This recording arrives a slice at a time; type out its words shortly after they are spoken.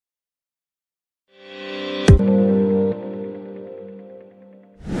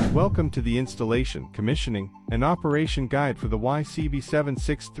Welcome to the installation, commissioning, and operation guide for the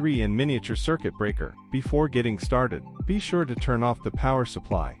YCB7N-63 miniature circuit breaker. Before getting started, be sure to turn off the power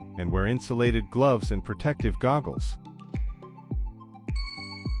supply and wear insulated gloves and protective goggles.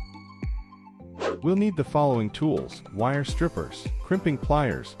 We'll need the following tools: wire strippers, crimping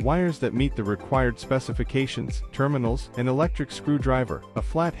pliers, wires that meet the required specifications, terminals, an electric screwdriver, a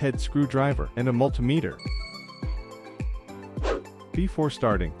flathead screwdriver, and a multimeter. Before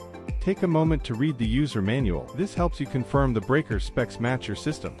starting, take a moment to read the user manual. This helps you confirm the breaker specs match your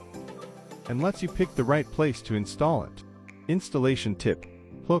system and lets you pick the right place to install it. Installation tip: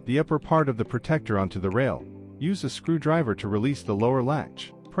 plug the upper part of the protector onto the rail. Use a screwdriver to release the lower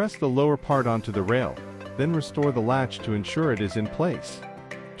latch. Press the lower part onto the rail, then restore the latch to ensure it is in place.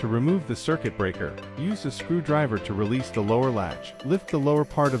 To remove the circuit breaker, use a screwdriver to release the lower latch. Lift the lower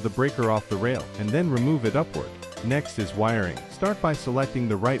part of the breaker off the rail and then remove it upward. Next is wiring. Start by selecting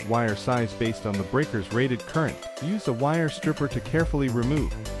the right wire size based on the breaker's rated current. Use a wire stripper to carefully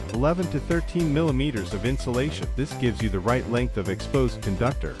remove 11 to 13 millimeters of insulation. This gives you the right length of exposed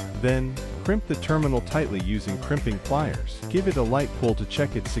conductor. Then, crimp the terminal tightly using crimping pliers. Give it a light pull to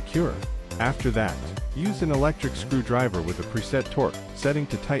check it's secure. After that, use an electric screwdriver with a preset torque setting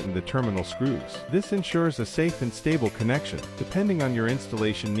to tighten the terminal screws. This ensures a safe and stable connection. Depending on your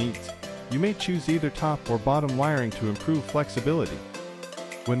installation needs, you may choose either top or bottom wiring to improve flexibility.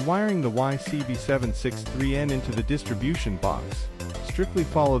 When wiring the YCB7N-63 into the distribution box, strictly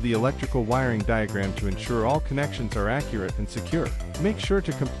follow the electrical wiring diagram to ensure all connections are accurate and secure. Make sure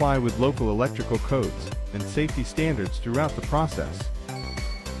to comply with local electrical codes and safety standards throughout the process.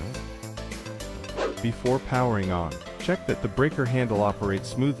 Before powering on, check that the breaker handle operates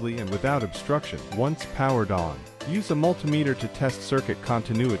smoothly and without obstruction. Once powered on, use a multimeter to test circuit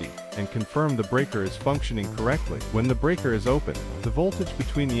continuity and confirm the breaker is functioning correctly. When the breaker is open, the voltage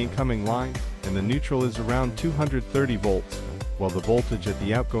between the incoming line and the neutral is around 230 volts, while the voltage at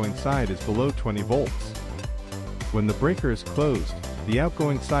the outgoing side is below 20 volts. When the breaker is closed, the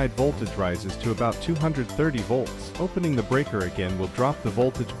outgoing side voltage rises to about 230 volts. Opening the breaker again will drop the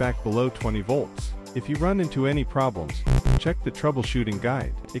voltage back below 20 volts. If you run into any problems, check the troubleshooting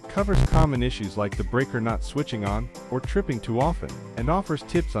guide. It covers common issues like the breaker not switching on or tripping too often, and offers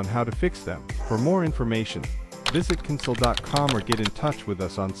tips on how to fix them. For more information, visit console.com or get in touch with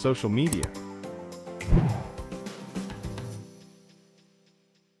us on social media.